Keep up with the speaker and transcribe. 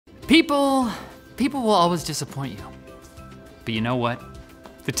People will always disappoint you. But you know what?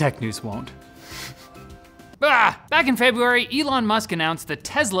 The tech news won't. Back in February, Elon Musk announced that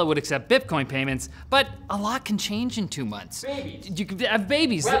Tesla would accept Bitcoin payments, but a lot can change in 2 months. Babies. You could have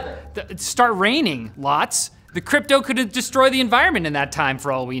babies. Weather. Start raining, lots. The crypto could destroy the environment in that time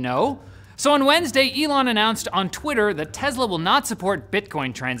for all we know. So on Wednesday, Elon announced on Twitter that Tesla will not support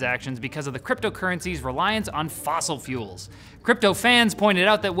Bitcoin transactions because of the cryptocurrency's reliance on fossil fuels. Crypto fans pointed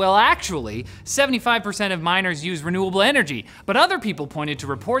out that, well, actually, 75% of miners use renewable energy, but other people pointed to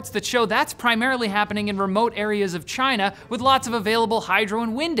reports that show that's primarily happening in remote areas of China with lots of available hydro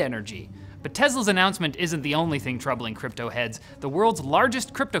and wind energy. But Tesla's announcement isn't the only thing troubling crypto heads. The world's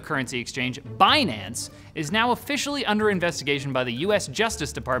largest cryptocurrency exchange, Binance, is now officially under investigation by the US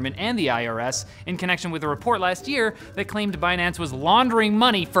Justice Department and the IRS in connection with a report last year that claimed Binance was laundering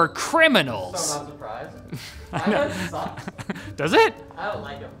money for criminals. So I'm not surprised. Binance sucks. Does it? I don't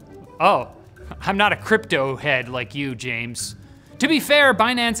like him. Oh, I'm not a crypto head like you, James. To be fair,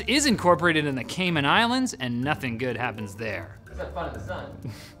 Binance is incorporated in the Cayman Islands and nothing good happens there. Except fun in the sun.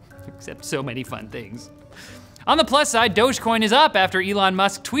 Except so many fun things. On the plus side, Dogecoin is up after Elon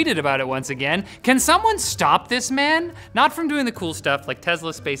Musk tweeted about it once again. Can someone stop this man? Not from doing the cool stuff like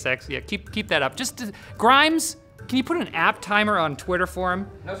Tesla, SpaceX. Yeah, keep that up. Grimes, can you put an app timer on Twitter for him?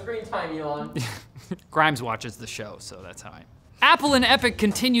 No screen time, Elon. Grimes watches the show, so that's how I. Apple and Epic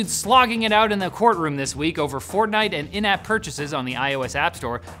continued slogging it out in the courtroom this week over Fortnite and in-app purchases on the iOS App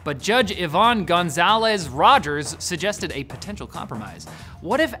Store, but Judge Yvonne Gonzalez-Rogers suggested a potential compromise.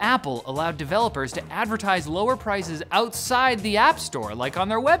 What if Apple allowed developers to advertise lower prices outside the App Store, like on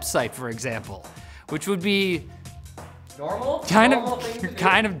their website, for example? Which would be Normal? kind Normal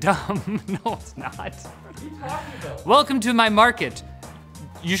of dumb. No, it's not. What are you talking about? Welcome to my market.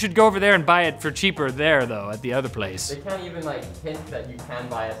 You should go over there and buy it for cheaper there, though, at the other place. They can't even like hint that you can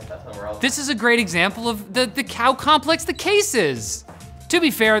buy it somewhere else. This is a great example of how complex the case is. To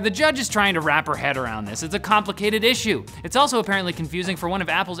be fair, the judge is trying to wrap her head around this. It's a complicated issue. It's also apparently confusing for one of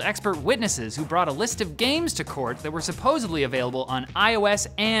Apple's expert witnesses who brought a list of games to court that were supposedly available on iOS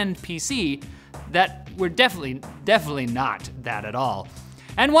and PC that were definitely not that at all.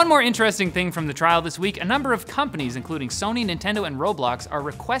 And one more interesting thing from the trial this week, a number of companies, including Sony, Nintendo, and Roblox, are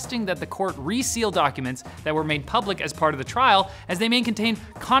requesting that the court reseal documents that were made public as part of the trial, as they may contain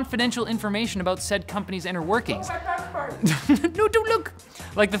confidential information about said companies' inner workings. No, don't look!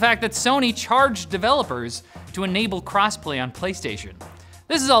 Like the fact that Sony charged developers to enable crossplay on PlayStation.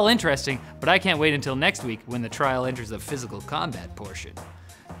 This is all interesting, but I can't wait until next week when the trial enters the physical combat portion.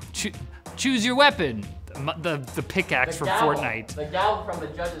 Choose your weapon. The pickaxe from Fortnite. The gavel from the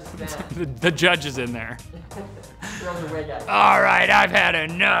judge's stand. The judge is in there. Throw the wig at you. All right, I've had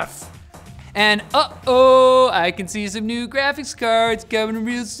enough. And uh-oh, I can see some new graphics cards coming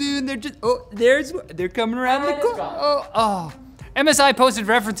real soon. They're coming around the corner. Oh. MSI posted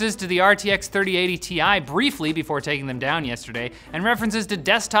references to the RTX 3080 Ti briefly before taking them down yesterday, and references to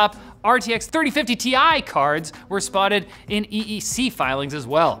desktop RTX 3050 Ti cards were spotted in EEC filings as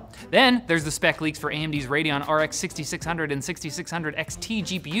well. Then there's the spec leaks for AMD's Radeon RX 6600 and 6600 XT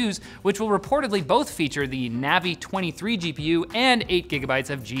GPUs, which will reportedly both feature the Navi 23 GPU and 8 GB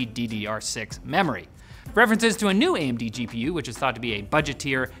of GDDR6 memory. References to a new AMD GPU, which is thought to be a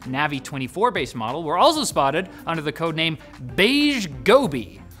budget-tier Navi 24 based model, were also spotted under the codename Beige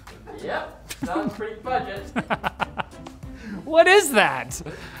Gobi. Yep, sounds pretty budget. What is that?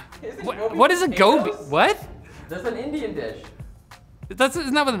 What is a gobi? What? That's an Indian dish.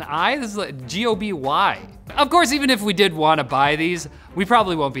 Isn't that with an I? This is like G-O-B-Y. Of course, even if we did want to buy these, we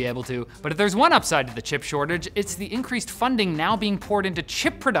probably won't be able to. But if there's one upside to the chip shortage, it's the increased funding now being poured into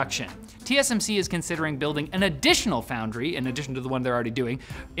chip production. TSMC is considering building an additional foundry, in addition to the one they're already doing,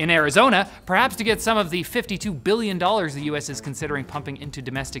 in Arizona, perhaps to get some of the $52 billion the US is considering pumping into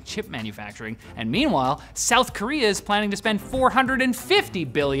domestic chip manufacturing. And meanwhile, South Korea is planning to spend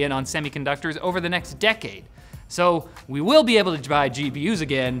 $450 billion on semiconductors over the next decade. So we will be able to buy GPUs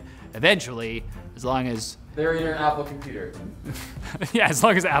again, eventually, as long as... They're in an Apple computer. Yeah, as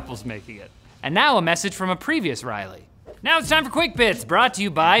long as Apple's making it. And now a message from a previous Riley. Now it's time for Quick Bits, brought to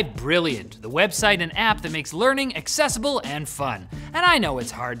you by Brilliant, the website and app that makes learning accessible and fun. And I know it's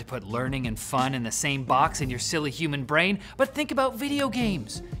hard to put learning and fun in the same box in your silly human brain, but think about video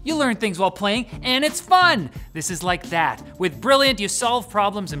games. You learn things while playing, and it's fun. This is like that. With Brilliant, you solve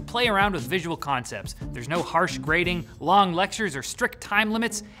problems and play around with visual concepts. There's no harsh grading, long lectures, or strict time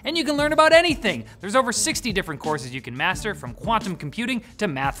limits, and you can learn about anything. There's over 60 different courses you can master, from quantum computing to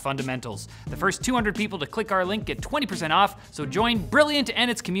math fundamentals. The first 200 people to click our link get 20% off, so join Brilliant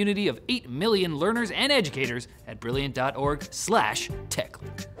and its community of 8 million learners and educators at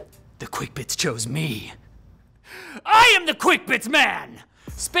brilliant.org/techlink. It's chose me. I am the Quick Bits man!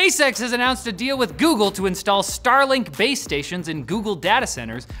 SpaceX has announced a deal with Google to install Starlink base stations in Google data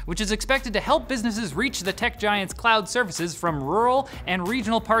centers, which is expected to help businesses reach the tech giant's cloud services from rural and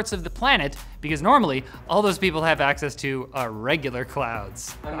regional parts of the planet, because normally, all those people have access to regular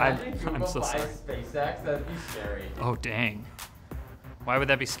clouds. Imagine Google I'm so buys sorry. SpaceX, that'd be scary. Oh, dang. Why would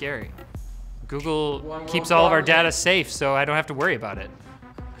that be scary? Google One keeps world all of our government. data safe, so I don't have to worry about it.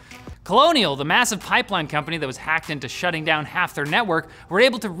 Colonial, the massive pipeline company that was hacked into shutting down half their network, were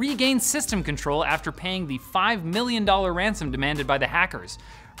able to regain system control after paying the $5 million ransom demanded by the hackers.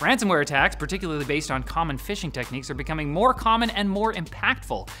 Ransomware attacks, particularly based on common phishing techniques, are becoming more common and more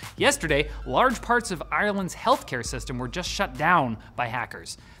impactful. Yesterday, large parts of Ireland's healthcare system were just shut down by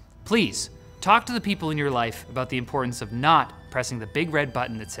hackers. Please, talk to the people in your life about the importance of not pressing the big red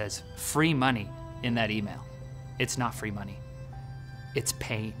button that says free money in that email. It's not free money. It's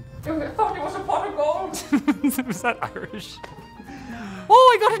pain. I thought it was a pot of gold. Was that Irish?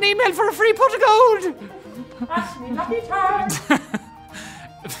 Oh, I got an email for a free pot of gold! Ask me lucky charm.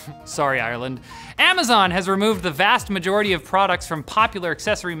 Sorry, Ireland. Amazon has removed the vast majority of products from popular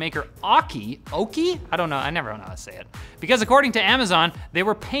accessory maker AUKAY? I don't know, I never know how to say it. Because according to Amazon, they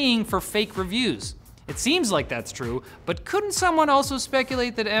were paying for fake reviews. It seems like that's true, but couldn't someone also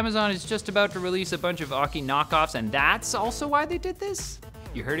speculate that Amazon is just about to release a bunch of AUKAY knockoffs and that's also why they did this?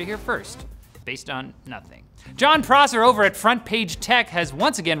 You heard it here first, based on nothing. John Prosser over at Front Page Tech has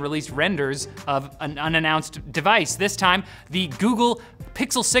once again released renders of an unannounced device, this time the Google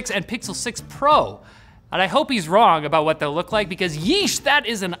Pixel 6 and Pixel 6 Pro. And I hope he's wrong about what they'll look like because yeesh, that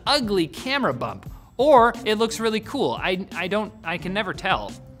is an ugly camera bump. Or it looks really cool, I can never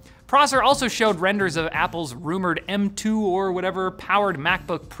tell. Prosser also showed renders of Apple's rumored M2 or whatever powered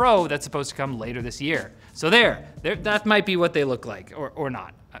MacBook Pro that's supposed to come later this year. So there, that might be what they look like, or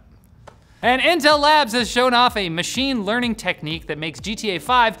not. And Intel Labs has shown off a machine learning technique that makes GTA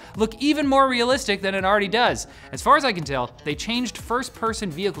 5 look even more realistic than it already does. As far as I can tell, they changed first-person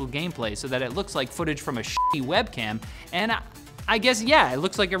vehicle gameplay so that it looks like footage from a shitty webcam, and I guess, yeah, it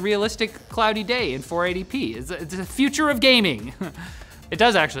looks like a realistic cloudy day in 480p. It's the future of gaming. It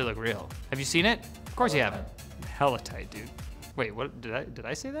does actually look real. Have you seen it? Of course you haven't. Hella tight, dude. Wait, what, did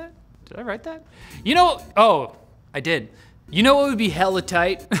I say that? Did I write that? You know, oh, I did. You know what would be hella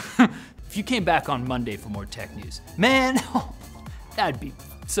tight? If you came back on Monday for more tech news. Man, that'd be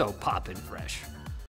so poppin' fresh.